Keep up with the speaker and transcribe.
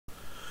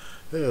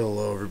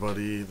Hello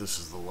everybody, this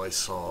is the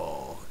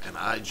Lysol, and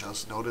I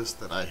just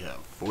noticed that I have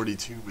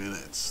 42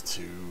 minutes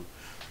to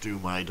do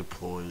my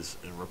deploys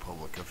in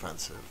Republic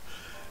Offensive,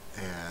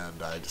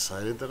 and I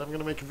decided that I'm going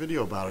to make a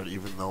video about it,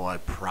 even though I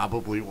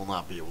probably will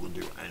not be able to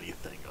do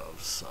anything of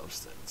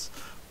substance.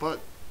 But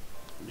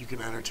you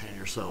can entertain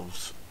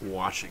yourselves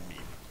watching me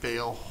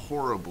fail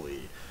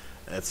horribly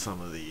at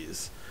some of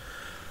these.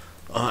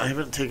 I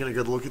haven't taken a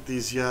good look at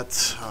these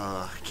yet.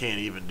 Can't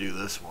even do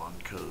this one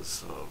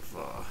because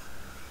of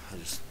I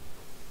just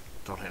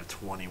don't have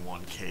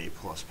 21k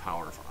plus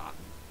power on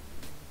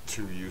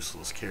two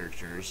useless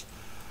characters.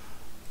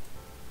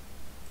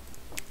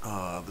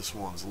 This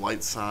one's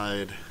light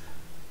side,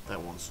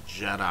 that one's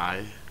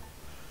Jedi,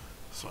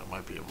 so I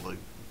might be able to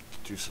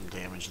do some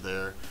damage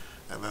there.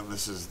 And then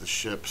this is the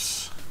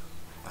ships.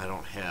 I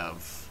don't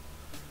have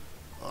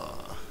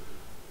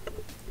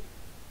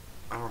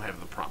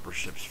the proper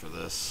ships for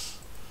this.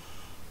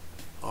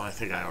 Oh, I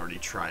think I already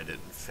tried it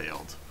and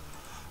failed.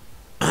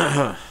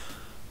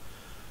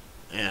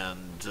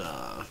 And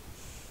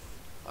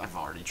I've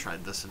already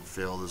tried this and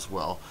failed as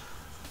well.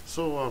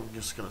 So I'm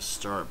just going to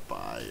start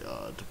by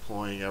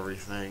deploying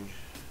everything.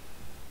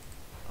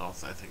 I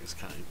think it's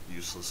kind of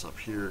useless up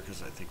here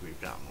because I think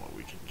we've gotten what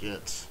we can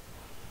get.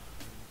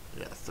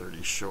 Yeah,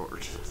 30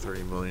 short.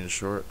 30 million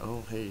short.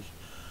 Oh, hey.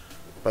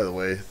 By the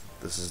way,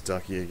 this is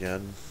Ducky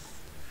again.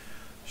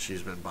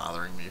 She's been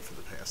bothering me for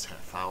the past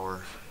half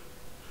hour.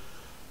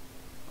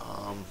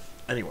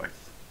 Anyway.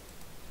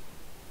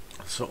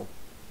 So,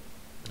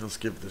 let's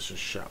give this a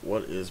shot.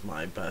 What is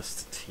my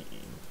best team?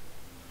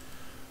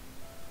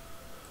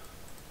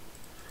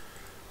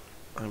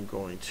 I'm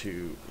going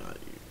to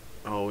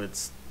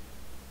it's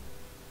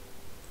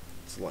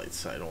light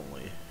side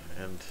only,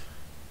 and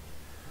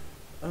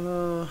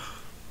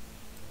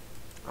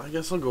I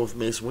guess I'll go with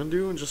Mace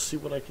Windu and just see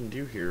what I can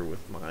do here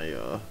with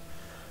my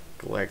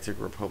Galactic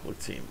Republic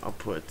team. I'll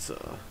put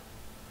the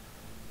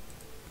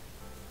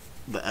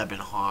Ebon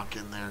Hawk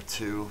in there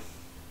too.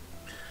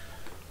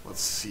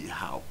 Let's see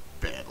how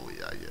badly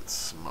I get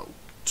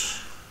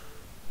smoked.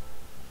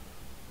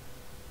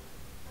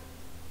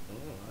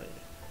 Alright.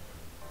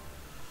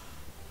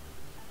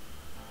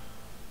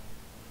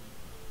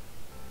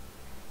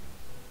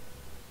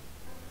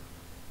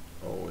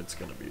 Oh, it's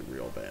gonna be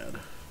real bad.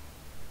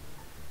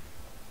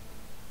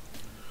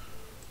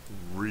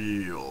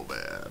 Real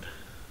bad.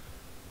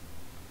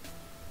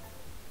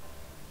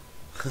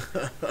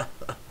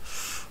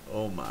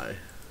 Oh my.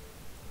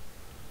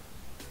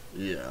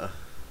 Yeah.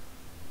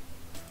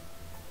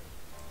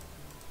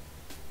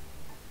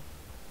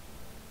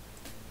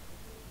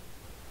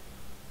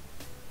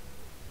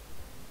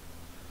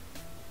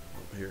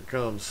 Here it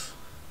comes.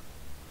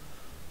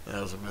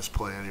 That was a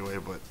misplay anyway,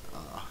 but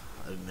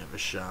I didn't have a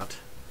shot.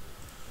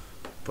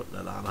 Putting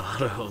it on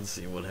auto and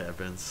seeing what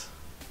happens.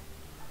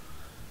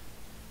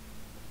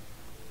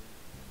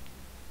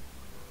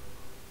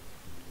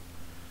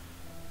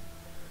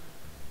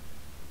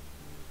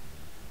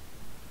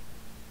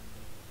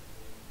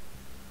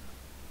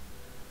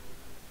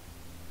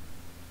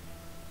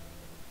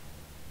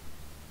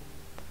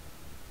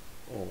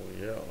 Oh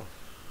yeah.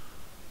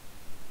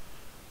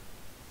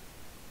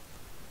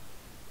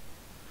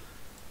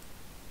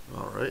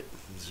 Alright,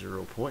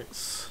 0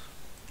 points.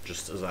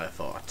 Just as I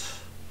thought.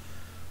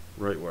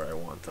 Right where I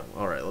want them.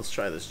 Alright, let's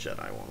try this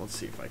Jedi one. Let's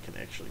see if I can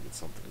actually get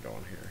something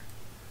going here.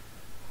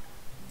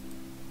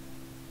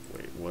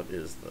 Wait, what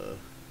is the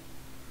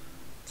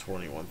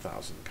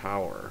 21,000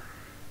 power?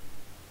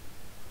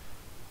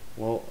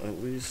 Well,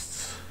 at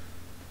least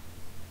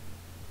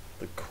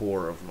the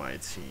core of my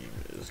team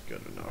is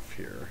good enough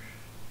here.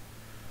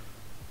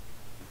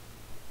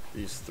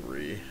 These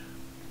three.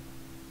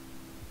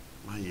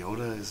 My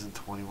Yoda isn't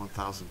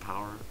 21,000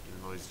 power,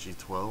 even though he's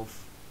G12.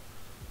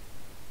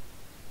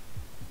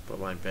 But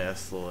my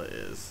Bastila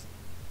is.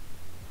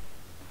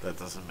 That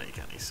doesn't make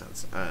any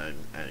sense.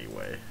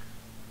 Anyway.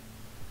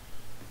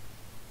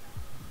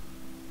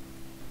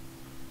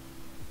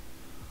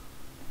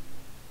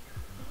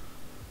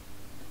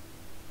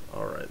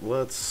 Alright,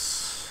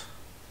 let's.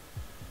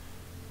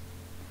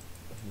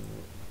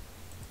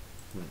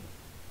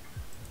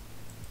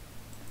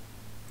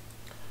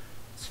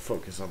 Let's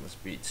focus on this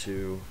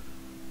B2.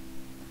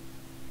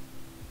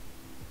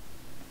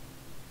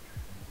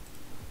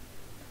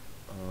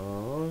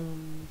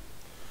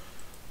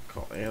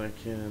 Call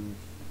Anakin.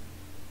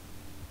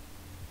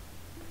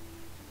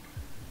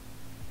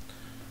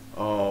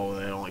 Oh,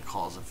 that only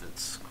calls if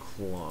it's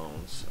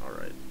clones.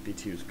 Alright,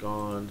 B2's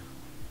gone.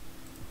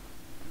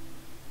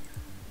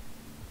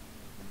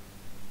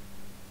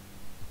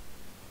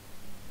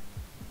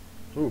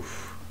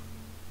 Oof.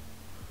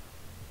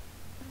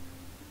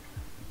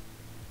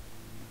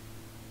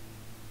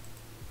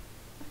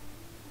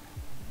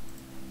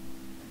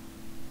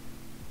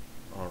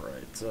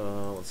 Alright,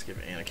 let's give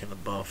Anakin the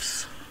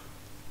buffs.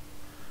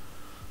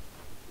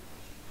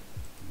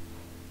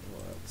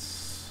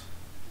 Let's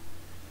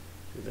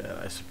do that.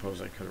 I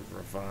suppose I could have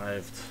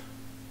revived.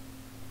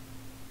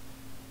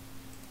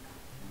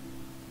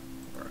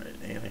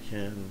 Alright,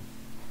 Anakin.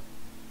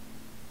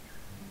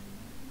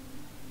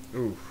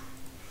 Ooh.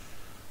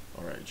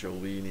 Alright,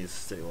 Jolie needs to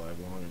stay alive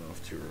long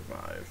enough to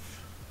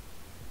revive.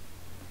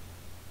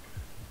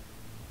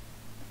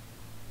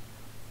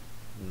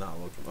 Not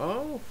looking.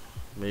 Oh,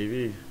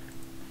 maybe.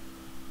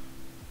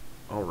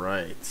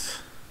 Alright.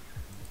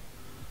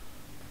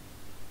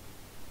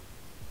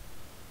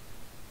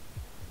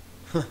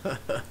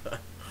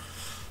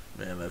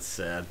 Man, that's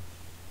sad.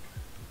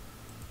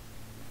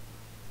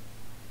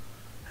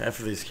 Half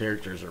of these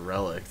characters are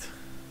relicked.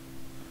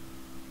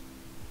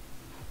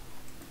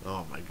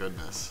 Oh my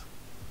goodness.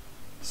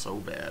 So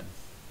bad.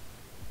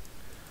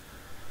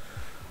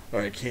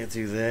 Alright, can't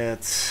do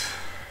that.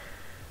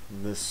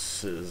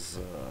 This is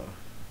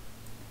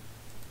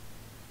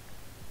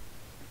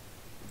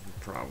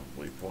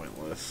probably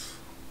pointless.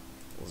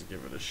 Let's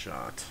give it a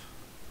shot.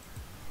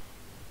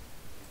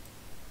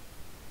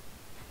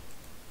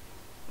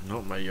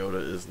 No, my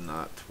Yoda is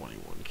not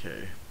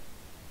 21k.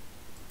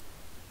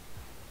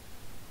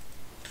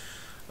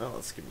 Oh,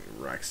 let's give me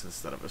Rex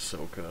instead of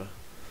Ahsoka.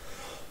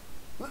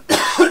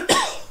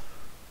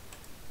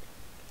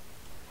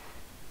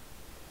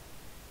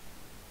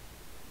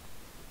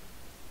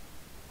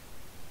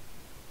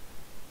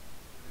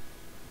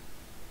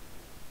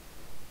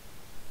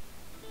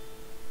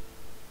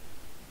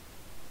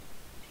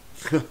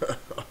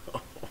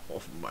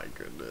 Oh my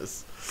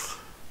goodness.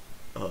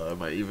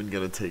 Am I even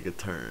gonna take a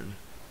turn?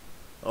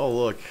 Oh,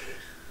 look.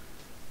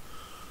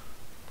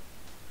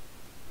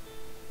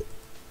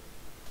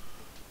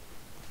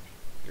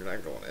 You're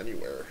not going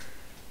anywhere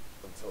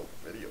until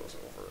the video's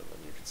over, and then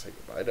you can say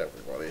goodbye to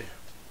everybody.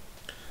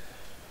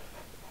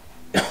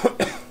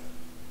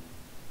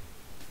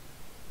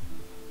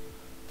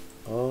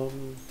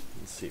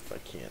 Let's see if I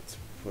can't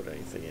put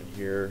anything in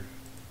here.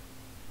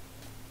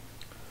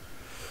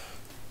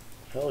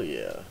 Hell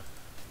yeah.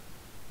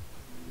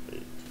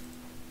 Wait.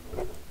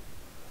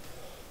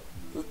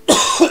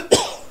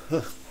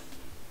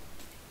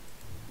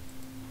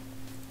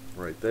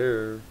 Right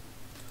there.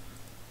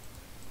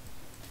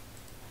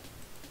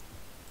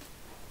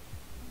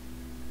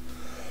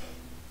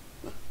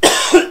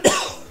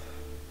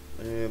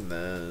 And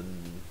then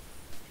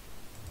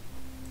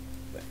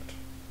that.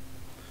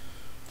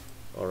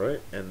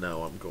 Alright, and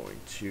now I'm going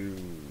to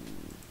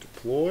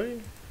deploy.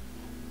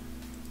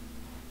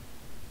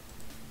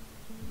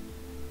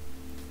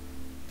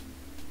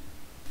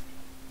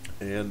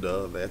 And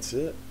that's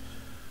it.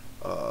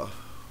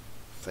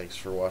 Thanks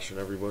for watching,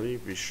 everybody.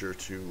 Be sure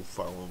to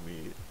follow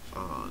me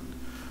on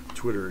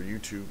Twitter,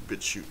 YouTube,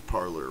 BitChute,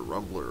 Parler,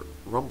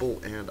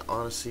 Rumble, and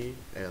Odyssey,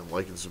 and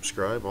like and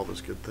subscribe, all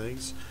those good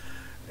things.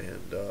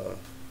 And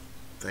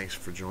thanks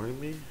for joining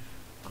me.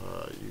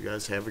 You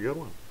guys have a good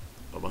one.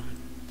 Bye-bye.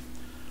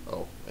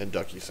 Oh, and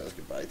Ducky says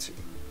goodbye too.